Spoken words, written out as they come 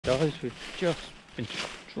Guys, we've just been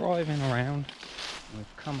driving around and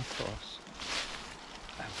we've come across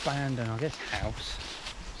an abandoned, I guess, house.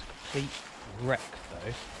 It's a complete wreck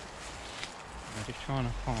though. I'm just trying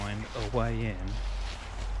to find a way in.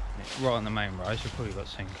 It's right on the main road, so we've probably got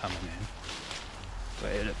something coming in.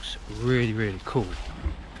 But it looks really, really cool.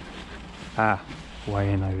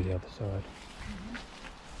 Way in over the other side.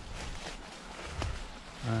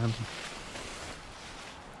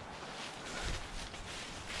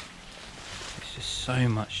 It's just so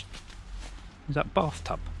much. Is that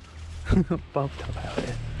bathtub? Bathtub out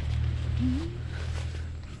here.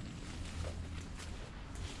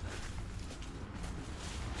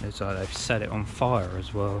 It's like they've set it on fire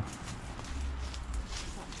as well.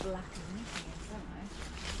 It's like black as anything,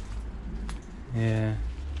 don't they? Yeah.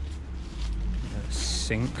 A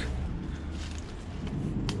sink.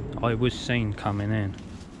 I was seen coming in.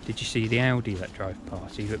 Did you see the Audi that drove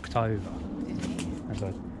past? He looked over. Did he? As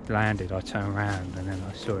I landed, I turned around and then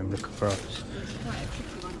I saw him look across. It's quite a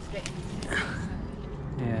tricky one to get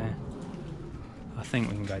into. Yeah. I think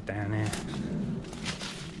we can go down here.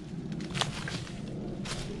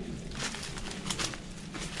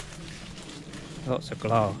 Lots of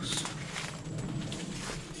glass.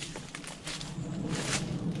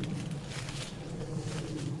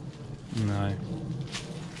 No.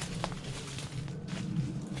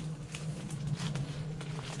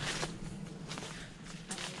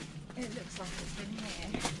 It looks like it's been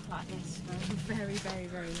here like this for a very, very,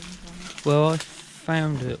 very long time. Well, I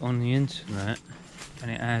found it on the internet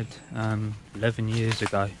and it had 11 years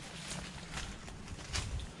ago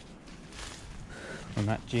on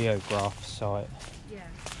that Geograph site. Yeah.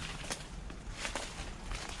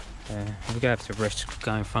 Yeah, we're going to have to risk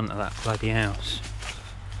going in front of that bloody house.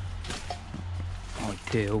 Not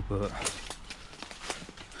ideal, but Can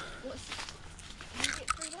you get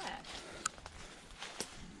through there?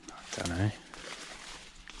 I don't know.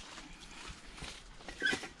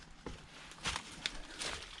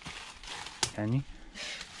 Can you?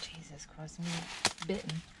 Jesus Christ, I'm bitten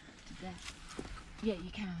to death. Yeah,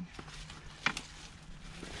 you can.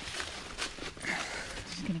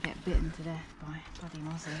 Just gonna get bitten to death by bloody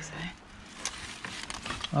mozzies,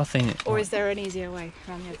 though. I think it Or might- is there an easier way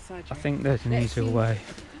around the other side? I Joe? think there's an Let's easier see. way.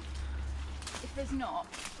 If there's not,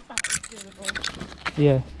 that is doable.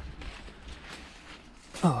 Yeah.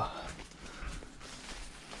 Oh.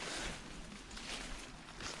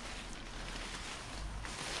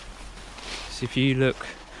 So if you look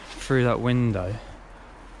through that window,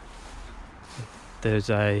 there's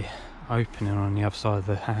a opening on the other side of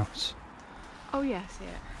the house. Oh yes, yeah.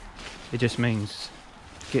 It just means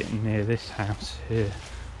getting near this house here.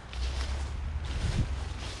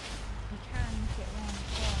 You can get around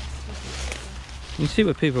fast. You can see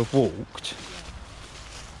where people have walked.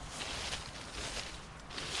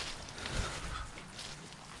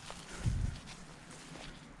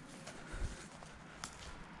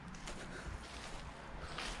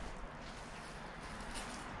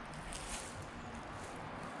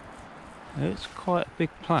 It's quite a big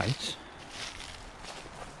place.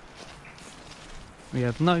 We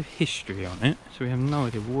have no history on it, so we have no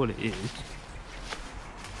idea what it is.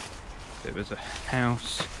 It was a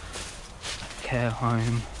house, a care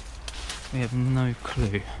home. We have no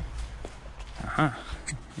clue. Aha,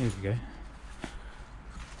 here we go.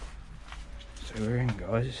 So we're in,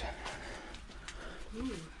 guys. Ooh.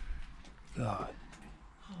 God,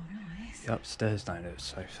 Oh, nice. the upstairs don't look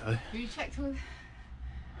safe though. Have you checked with?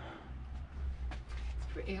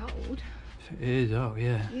 It's pretty old. It is, oh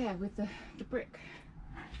yeah. Yeah, with the brick.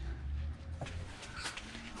 Oh,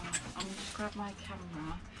 I'm gonna just grab my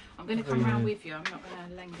camera. I'm gonna come round with you. I'm not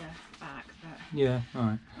gonna linger back, but Yeah,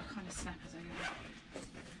 alright. I'll kind of snap as I go.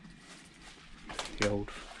 The old.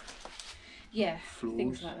 Yeah, Floors.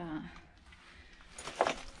 things like that.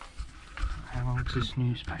 How old's this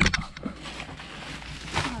newspaper? Oh,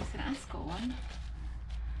 it's an Ascot one.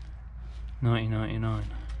 1999.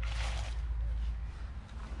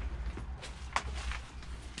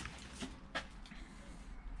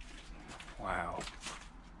 Wow.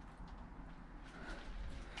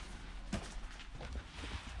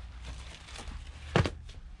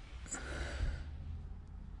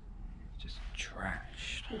 Just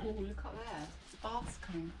trashed. Oh, look up there. The bath's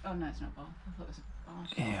coming. Oh no, it's not a bath. I thought it was a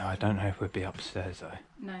bath. Yeah, I don't know if we'd be upstairs though.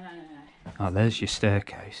 No, no, no, no. Oh, there's your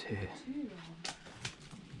staircase here. Too long.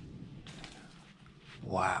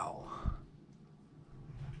 Wow.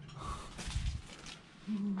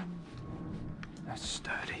 That's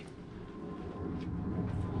sturdy.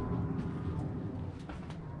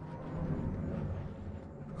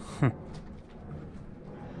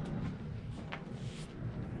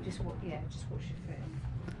 Just watch your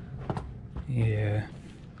foot. Yeah.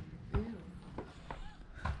 Ooh.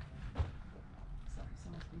 It's like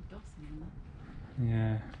someone's been dossing in there.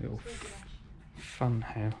 Yeah. Little fun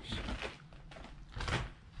house.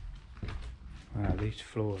 Wow, these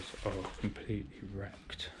floors are completely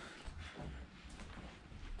wrecked.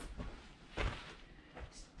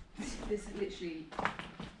 There's literally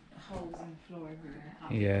holes in the floor everywhere.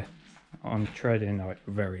 Yeah. I'm treading like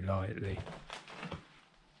very lightly.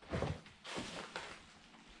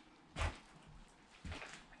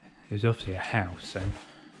 There's obviously a house then.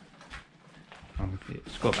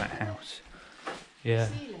 It's got that house. Yeah.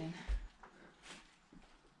 Ceiling.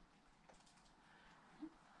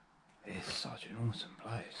 It's such an awesome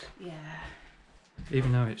place. Yeah.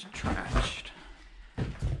 Even though it's trashed. Oh,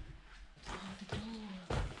 the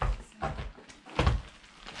door.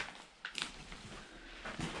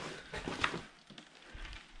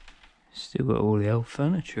 Still got all the old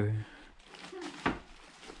furniture.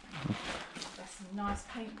 That's some nice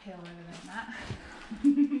paint peel over there, Matt.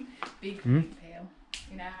 Big paint peel.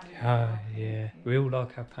 You know how we Ah, like our paint yeah. peel. We all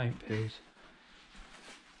like our paint peels.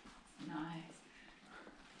 Nice.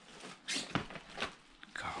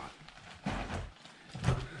 God.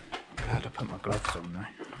 Glad I put my gloves on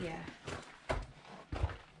though. Yeah.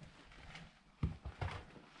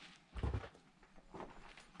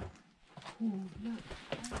 Ooh, look.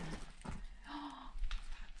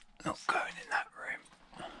 Not going in that room.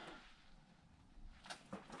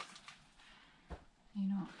 You're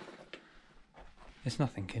not. There's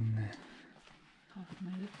nothing in there. Apart from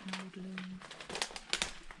a little old loom.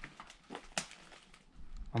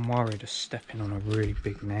 I'm worried of stepping on a really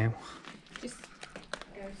big nail. Just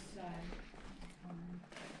go slow.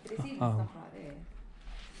 But it's even Oh. stuff like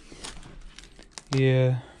this.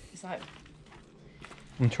 Yeah. It's like,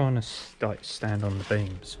 I'm trying to like stand on the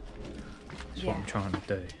beams. That's what Yeah. I'm trying to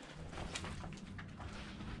do.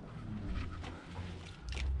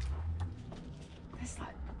 it's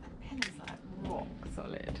like, the pen is like rock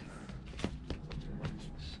solid.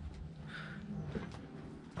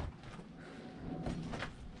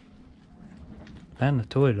 And the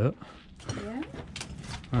toilet. Yeah.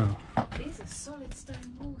 Oh. These are solid stone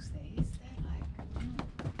walls, these. They're like,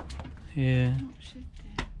 Yeah. not should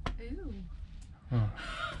they? Ooh. Oh.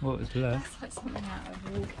 What was left? That's like something out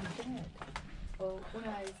of Walking Dead. Or one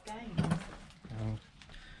of those games.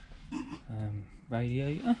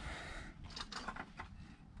 Radiator.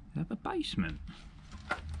 They have a basement.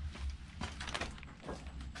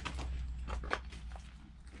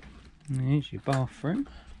 And here's your bathroom.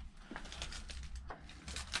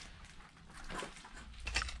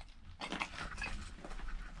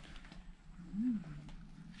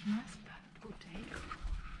 Nice purple tea.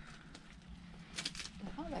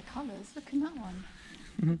 I like their colours. Look at that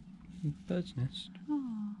one. Bird's nest.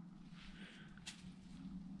 Oh.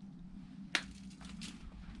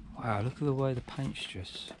 Wow, look at the way the paint's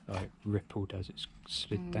just like rippled as it's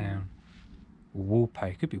slid down.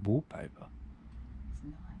 Wallpaper, could be wallpaper. It's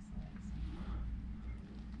nice.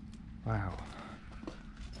 Wow.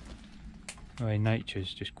 The way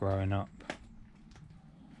nature's just growing up.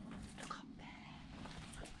 Look up there.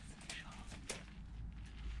 So sharp.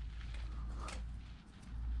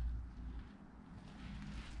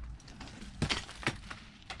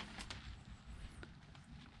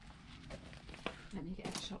 Let me get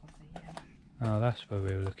a shot of the. Oh, that's where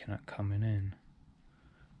we were looking at coming in.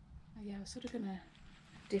 Oh yeah, I was sort of gonna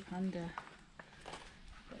dip under,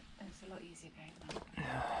 but it's a lot easier going up.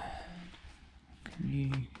 Can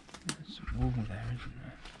you... There's a wall there, isn't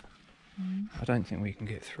there? I don't think we can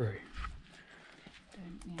get through.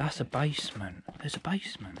 That's a basement. There's a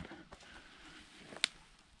basement.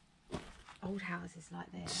 Old houses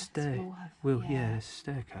like this. Stair. Small have- Well, yeah, there's a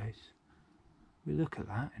staircase. We'll look at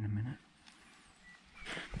that in a minute.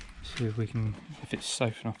 See if we can, if it's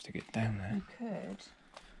safe enough to get down there. You could.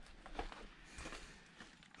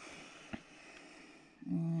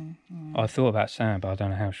 I thought about saying it, but I don't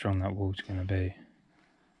know how strong that wall's going to be.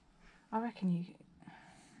 I reckon you.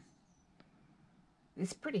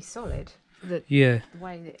 It's pretty solid. The Yeah.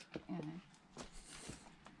 way that you know.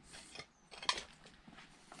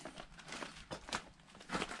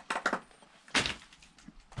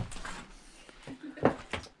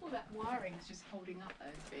 All that wiring's just holding up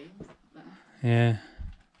those beams. Yeah.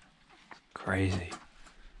 Crazy.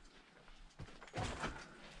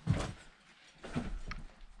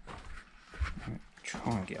 Try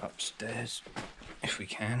and get upstairs if we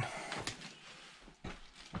can.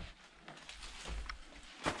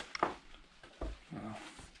 Well,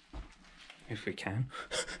 if we can.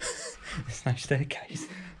 There's no staircase.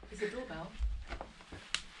 Is it doorbell?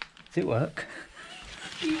 Does it work?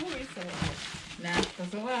 You always say it. Nah,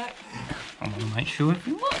 doesn't work. I want to make sure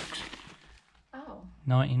everything works. Oh.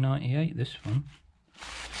 1998, this one.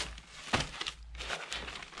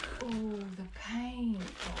 Oh, the paint.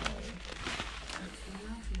 Oh, that's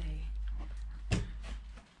lovely.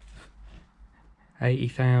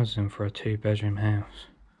 80,000 for a 2-bedroom house.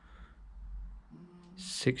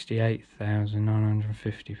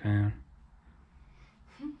 £68,950.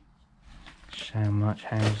 Show how much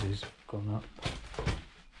houses have gone up.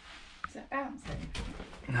 Is it bouncing?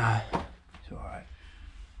 No, it's alright.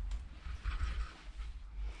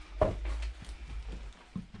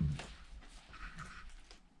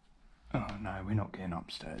 Oh no, we're not getting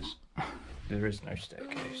upstairs. There is no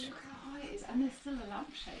staircase. Ooh, look how high it is, and there's still a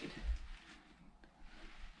lampshade.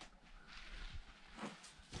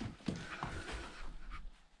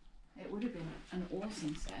 It would have been an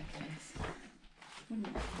awesome staircase, wouldn't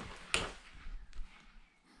it?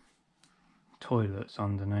 Toilet's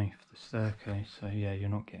underneath the staircase, so yeah, you're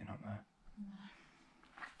not getting up there.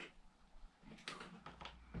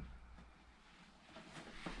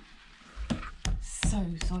 So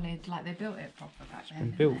solid, like they built it proper back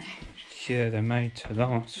then. Been built. Yeah, they're made to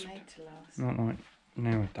last. Made to last. Not like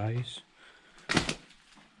nowadays. So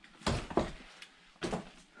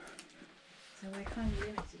we're kind of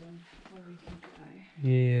limited on where we can go.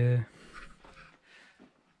 Yeah.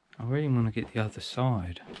 I really want to get the other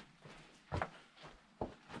side.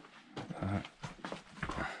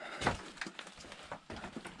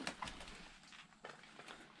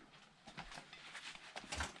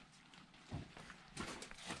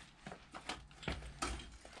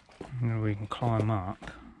 We can climb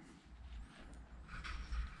up.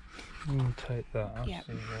 We'll take that. I'll Yep.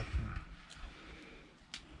 see if I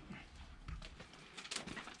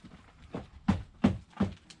can.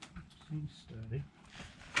 Seems sturdy.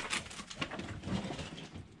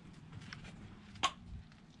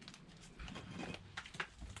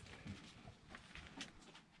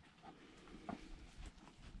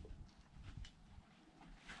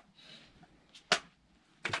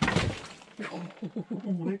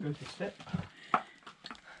 Oh, there goes the step.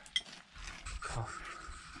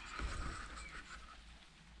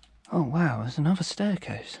 Oh wow, there's another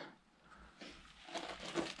staircase.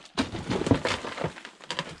 You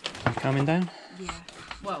coming down? Yeah.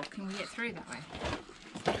 Well, can we get through that way?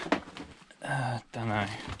 Don't know.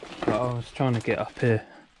 But I was trying to get up here.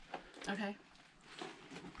 Okay.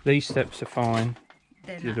 These steps are fine.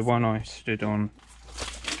 Then The one I stood on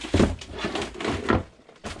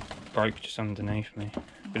broke just underneath me.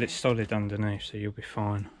 But it's solid underneath, so you'll be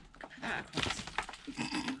fine.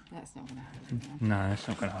 That's not going to happen. No, it's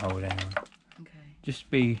not going to hold anyone. Okay. Just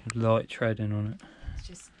be light treading on it. It's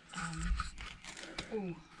just, ooh,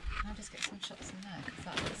 can I just get some shots in there? Because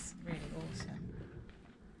that looks really awesome.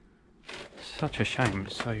 It's such a shame,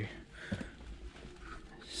 it's so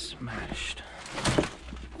smashed.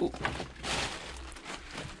 Ooh.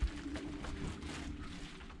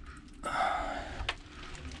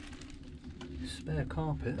 Spare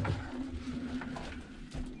carpet.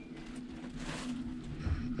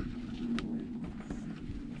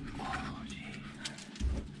 Oh, gee.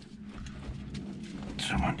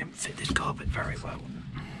 Someone didn't fit this carpet very well.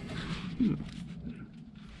 Oh,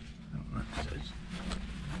 that says.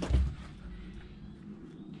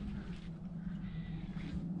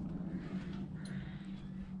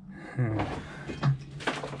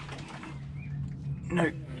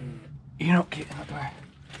 No, you're not getting up there.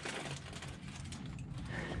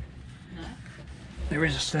 No? There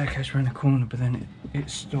is a staircase around the corner, but then it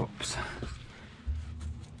stops.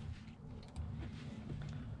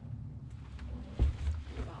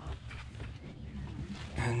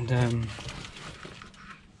 And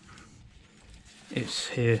it's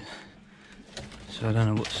here, so I don't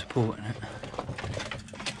know what's supporting it.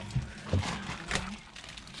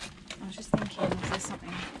 I was just thinking, is there something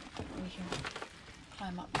we can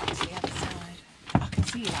climb up to the other side? I can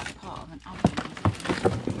see like part of an oven,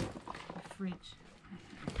 a fridge.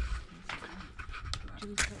 Do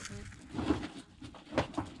we put it?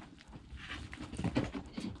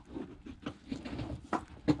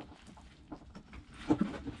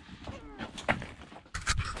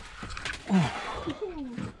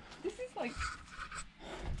 This is like.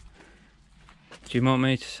 Do you want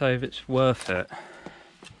me to say if it's worth it?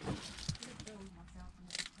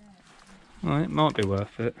 Well, it might be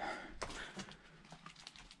worth it.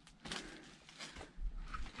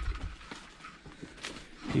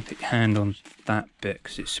 You put your hand on that bit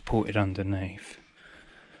because it's supported underneath.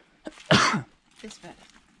 This bit.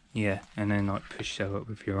 Yeah, and then like push that up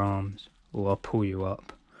with your arms, or I'll pull you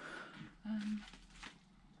up.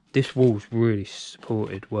 This wall's really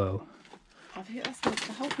supported well. I think that's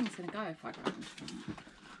the whole thing's gonna go if I go into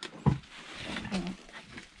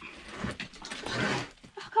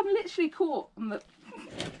literally caught on the.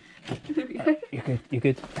 There we go. You're good. You're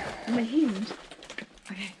good. On the hinge.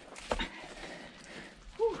 Okay.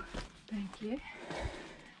 Whew, thank you.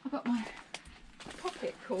 I got my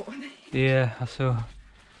pocket caught on it. Yeah, I saw.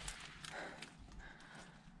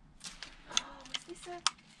 Oh, was this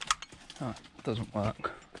a? Oh, it doesn't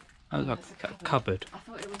work. That was Oh, like it's a cupboard. I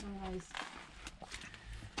thought it was one of those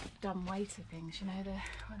dumb waiter things, you know,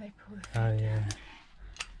 where they pull the Oh yeah.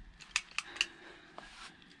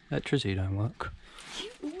 Electricity don't work.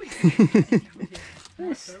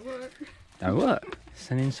 Yes. Don't work. Don't work.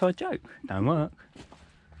 It's an inside joke. Don't work.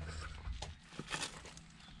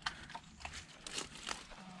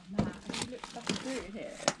 Oh man, if you look stuff through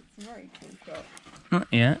here, it's a very cool shot. Not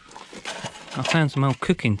yet. I found some old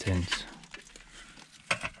cooking tins.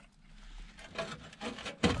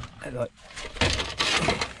 They're like.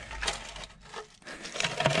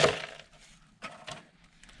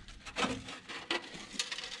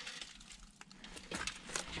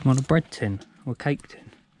 You want a bread tin or a cake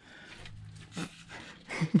tin?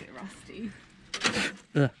 A bit rusty.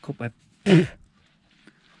 Ugh, cobweb. Give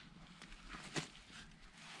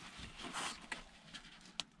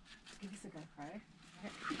us a GoPro.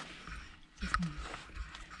 Just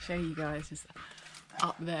show you guys just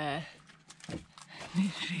up there,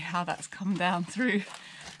 literally how that's come down through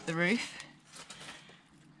the roof.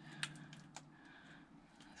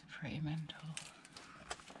 That's pretty mental.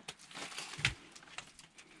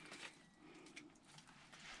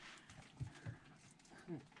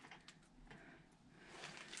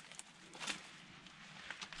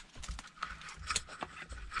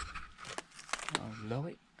 A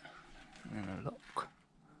light and a lock.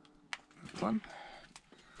 One.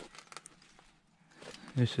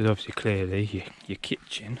 This is obviously clearly your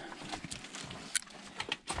kitchen.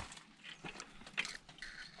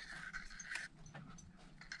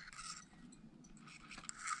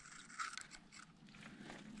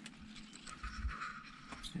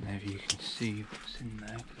 I don't know if you can see what's in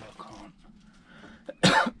there because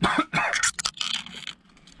I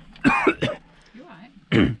can't. You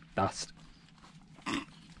alright? Dust.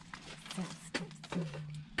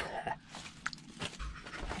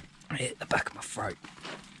 Hit the back of my throat.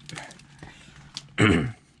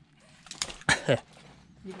 You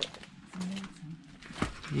got some Milton.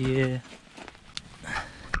 Yeah.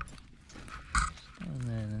 Down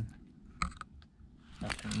there then.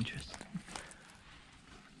 Nothing interesting.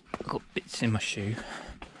 I've got bits in my shoe.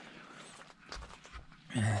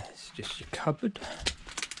 It's just your cupboard.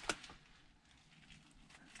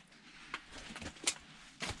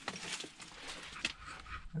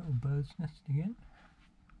 Little bird's nest again.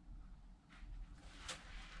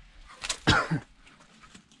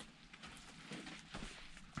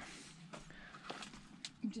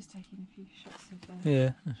 I'm just taking a few shots of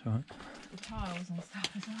Yeah, that's right. the tiles and stuff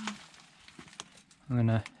as well. I'm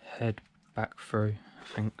gonna head back through,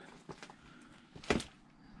 I think. I don't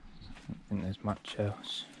think there's much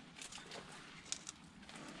else.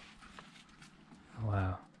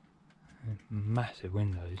 Wow. Massive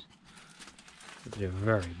windows. It's a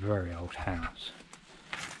very, very old house.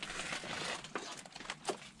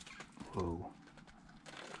 Whoa.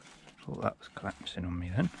 Thought that was collapsing on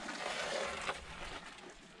me then.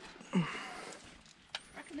 I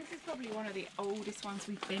reckon this is probably one of the oldest ones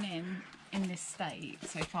we've been in this state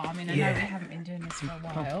so far. I mean, I know Yeah. we haven't been doing this for a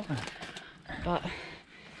while, but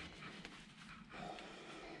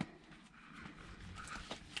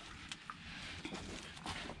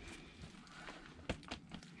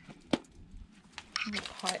the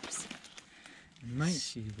pipes.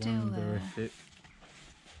 Makes you Still wonder there. if it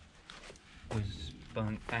was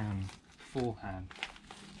burnt down beforehand.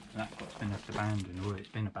 That what's been left abandoned, or it's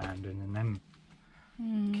been abandoned, and then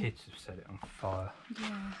kids have set it on fire.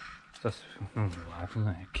 Yeah. That's normal life, isn't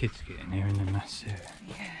it? Kids get in here and then that's it.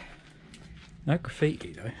 Yeah. No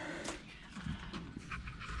graffiti though.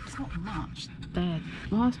 It's not much there.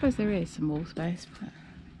 Well, I suppose there is some wall space, but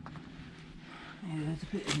Yeah, there's a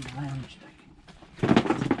bit in the lounge deck.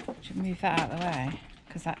 should move that out of the way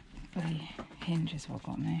because that bloody hinge is what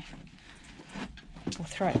got me. Or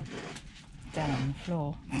throw it down on the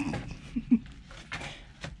floor.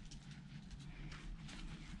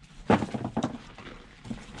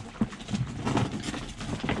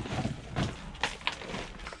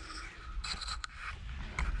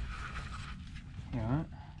 You alright?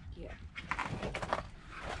 Yeah.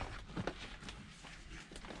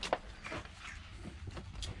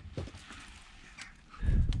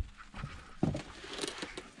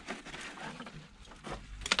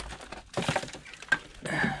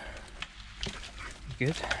 You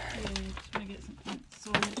good? Yeah, just want to get something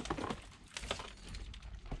solid.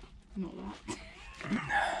 Not that.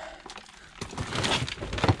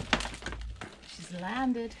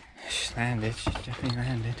 landed. She's landed, she's definitely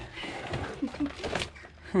landed.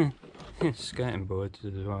 Skirting boards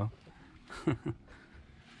as well.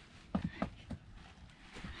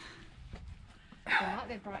 They like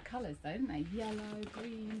their bright colours though, don't they? Yellow,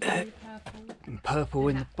 green, blue, purple. And purple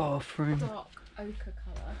in the bathroom. Dark ochre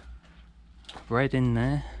colour. Red in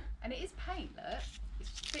there. And it is paint, look. It's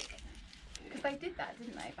thick. Because they did that,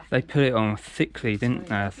 didn't they? They put it on thickly, didn't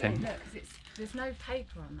they, I Yeah, think? look, because there's no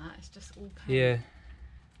paper on that, it's just all paint. Yeah.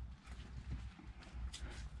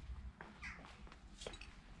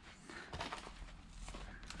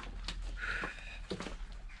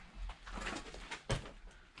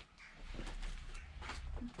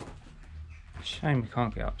 Shame we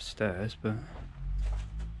can't get upstairs, but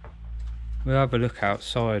we'll have a look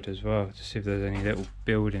outside as well to see if there's any little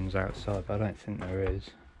buildings outside, but I don't think there is.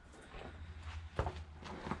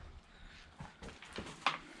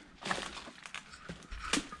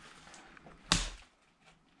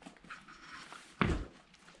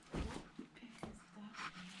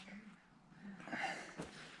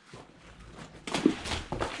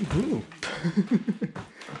 Ooh.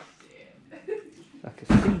 Like a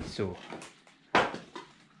seesaw.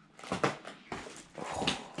 Oh,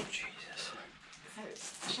 Jesus. So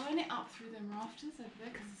shine it up through them rafters over there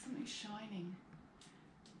because there's something shining.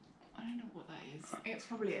 I don't know what that is. It's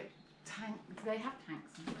probably a tank. Do they have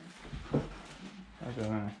tanks somewhere? I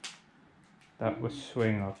don't know. That would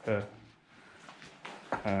swing like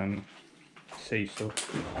a seesaw.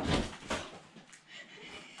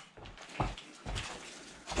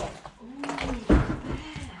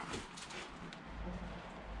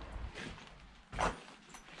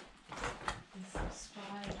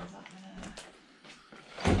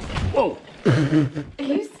 Whoa!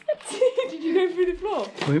 Did you go through the floor?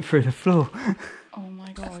 Went through the floor. Oh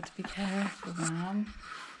my god, be careful, man.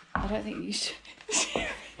 I don't think you should.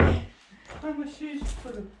 Oh, my shoes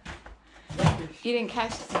full of rubbish. You didn't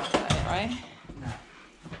catch yourself at it, right? No.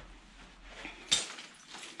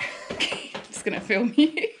 Just gonna film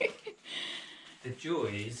you. The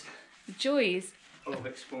joys The joys of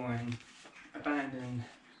exploring abandoned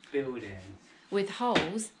buildings. with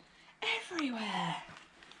holes everywhere.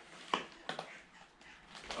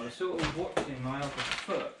 I was sort of watching my other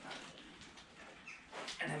foot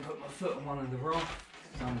and then put my foot on one of the rafters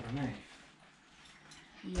underneath.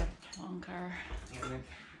 Yep, plonker. And then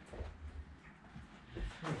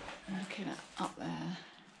Looking at up there,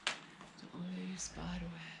 the blue spider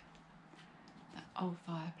web, that old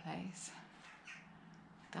fireplace,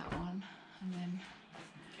 that one, and then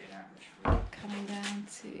get out the tree. coming down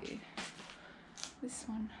to this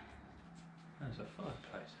one. There's a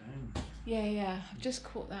fireplace there, isn't there? Yeah, I've just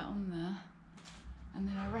caught that on there, and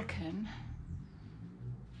then I reckon,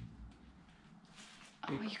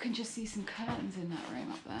 oh, you can just see some curtains in that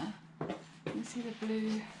room up there. You can see the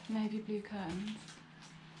blue, navy blue curtains.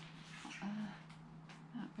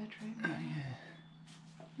 That bedroom. Oh, yeah.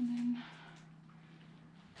 And then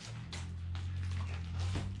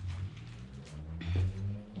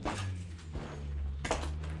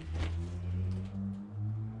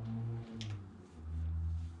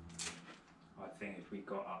I think if we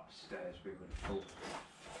got upstairs, we would have fallen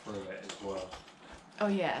through it as well. oh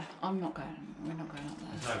yeah, we're not going up there.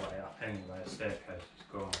 There's no way up anyway, the staircase is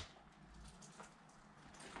gone.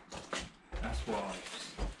 That's why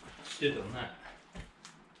I stood on that.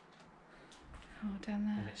 Oh, down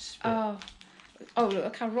there. And it split. Oh,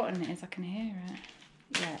 look how rotten it is. I can hear it.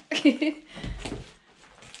 Yeah.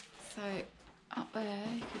 So up there,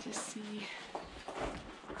 you could just see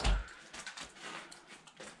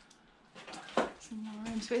some more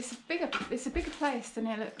rooms. But it's a bigger place than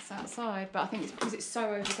it looks outside. But I think it's because it's so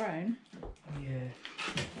overgrown. Yeah.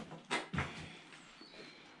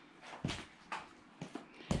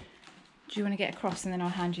 Do you want to get across and then I'll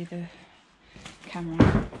hand you the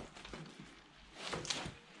camera?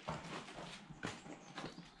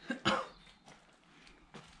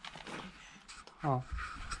 Oh.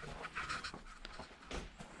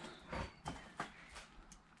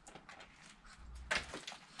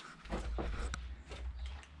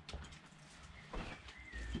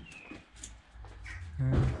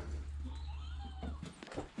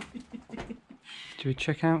 Do we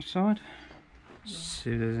check outside? Yeah.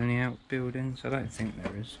 See if there's any outbuildings. I don't think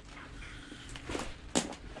there is.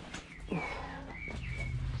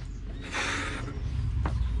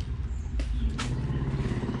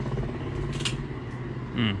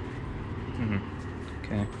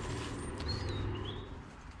 Okay.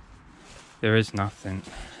 There is nothing.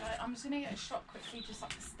 I'm just going to get a shot quickly, just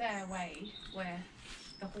like the stairway where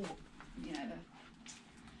the hall, you know,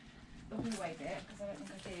 the hallway bit, because I don't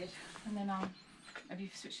think I did. And then have you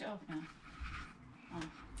switched it off now?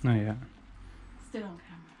 No, yeah. Still on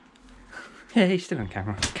camera. Yeah, he's still on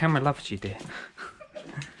camera. Camera loves you, dear.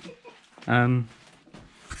 I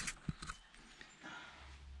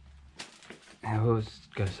was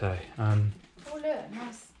gonna say, Oh look,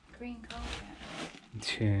 nice green carpet.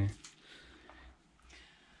 yeah.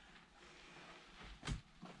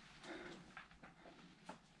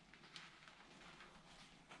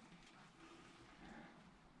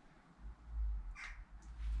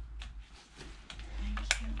 Thank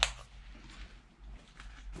you.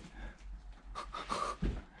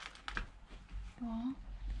 What?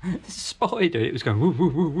 There's a spider. It was going woo woo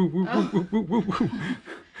woo woo woo woo woo woo woo woo.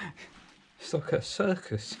 It's like a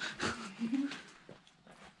circus.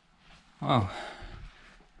 Oh.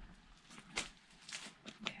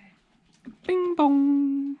 Okay. Bing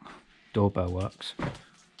bong. Doorbell works.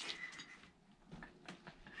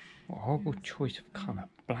 What a horrible choice of colour.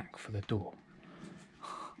 Black for the door.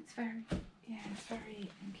 It's very, yeah, it's very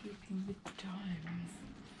in keeping with the times.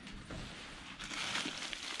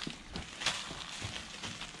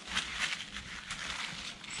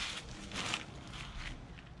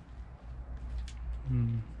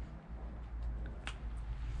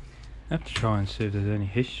 I have to try and see if there's any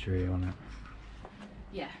history on it.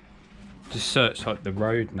 Yeah. Just search like the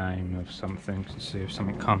road name of something to see if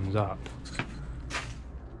something comes up.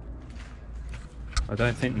 I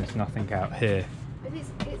don't think there's nothing out here. But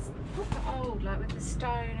it's proper old, like with the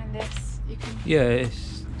stone and this. You can. Yeah,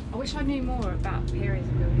 it's... I wish I knew more about periods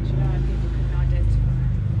of buildings, you know, and people couldn't identify.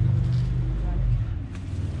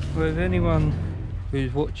 Well, if anyone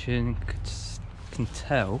who's watching can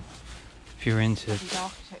tell, if you're into... Like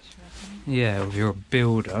architecture, I think. Yeah, if you're a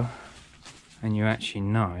builder and you actually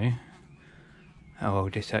know how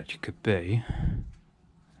old this actually could be,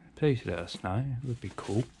 please let us know. It would be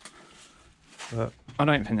cool. But I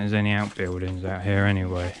don't think there's any outbuildings out here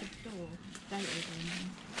anyway. The door, dated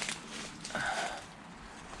and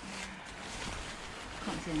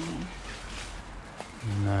can't see anything.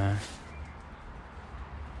 No.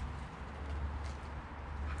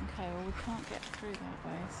 Okay, well we can't get through that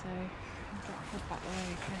way, so we've got to head back the way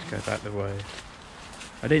we Let's came. go back the way.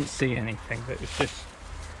 I didn't see anything, but it was just...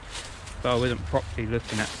 But I wasn't properly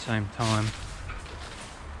looking at the same time.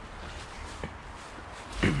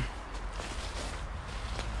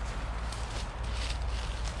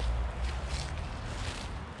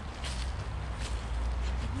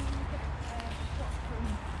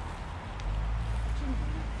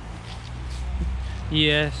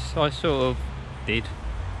 Yes, I sort of did.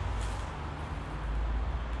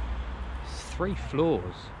 It's 3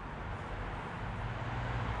 floors.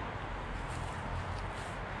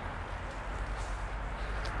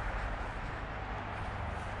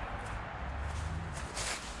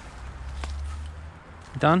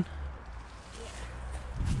 Done?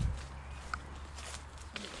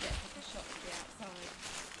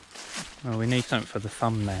 Oh, we need something for the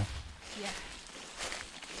thumbnail. Yeah.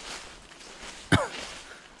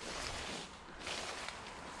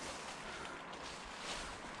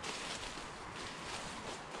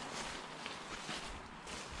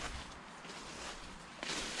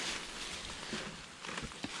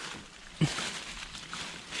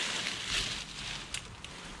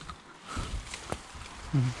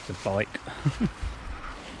 It's a bike.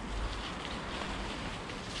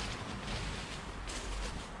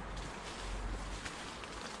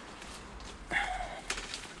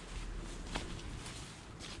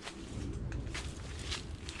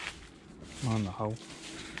 On the hole.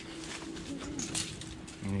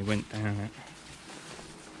 And he went down it.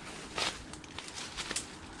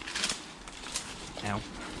 Ow.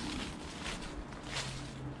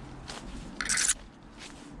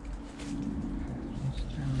 What's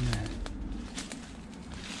down there?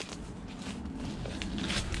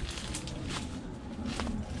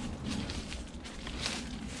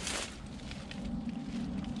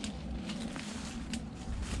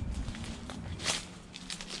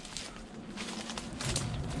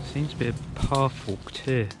 Seems to be a path walked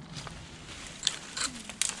here.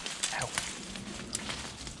 Ow.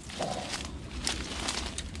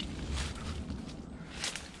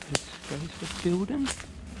 This goes for building.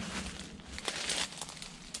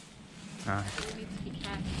 No. We need to be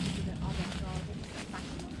careful with the other gardens that back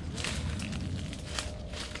on.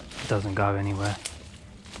 It doesn't go anywhere.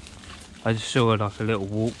 I just saw like a little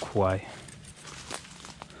walkway.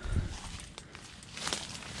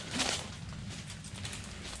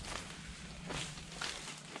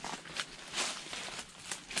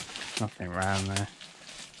 Nothing around there.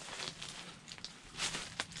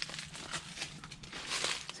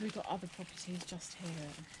 So we've got other properties just here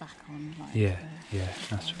back on like Yeah, yeah,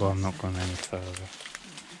 that's why I'm not going any further.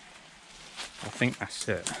 I think that's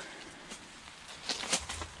it.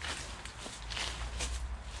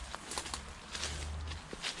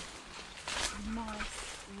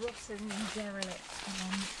 Nice, rotten, derelict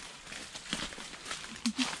one.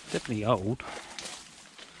 Definitely old.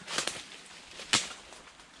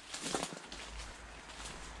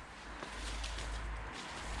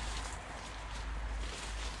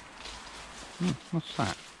 What's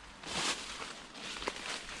that?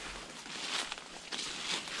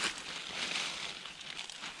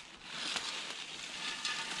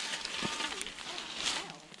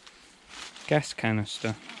 Gas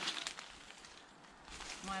canister.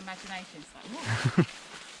 My imagination's like, what?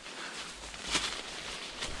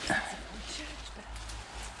 That's an old church bell.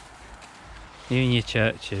 You and your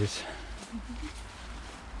churches.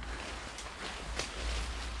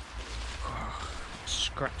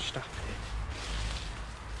 Scratched up here.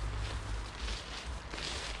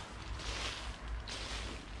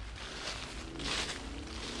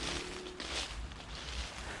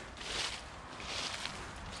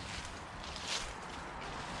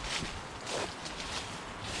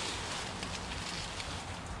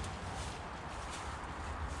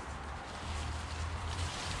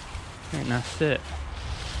 I think that's it.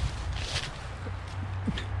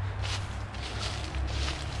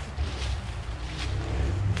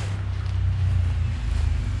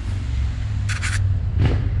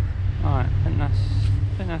 Alright, I think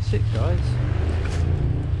that's it, guys. I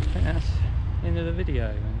think that's the end of the video.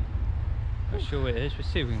 And not sure what it is. We'll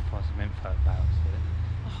see if we can find some info about it.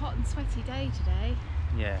 A hot and sweaty day today.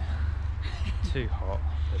 Yeah, too hot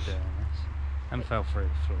for doing this. And fell through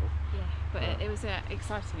the floor. Yeah, but it was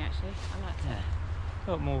exciting actually. I liked it.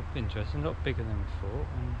 A lot more interesting, a lot bigger than we thought.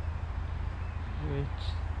 And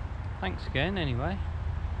thanks again anyway.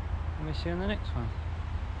 And we'll see you on the next one.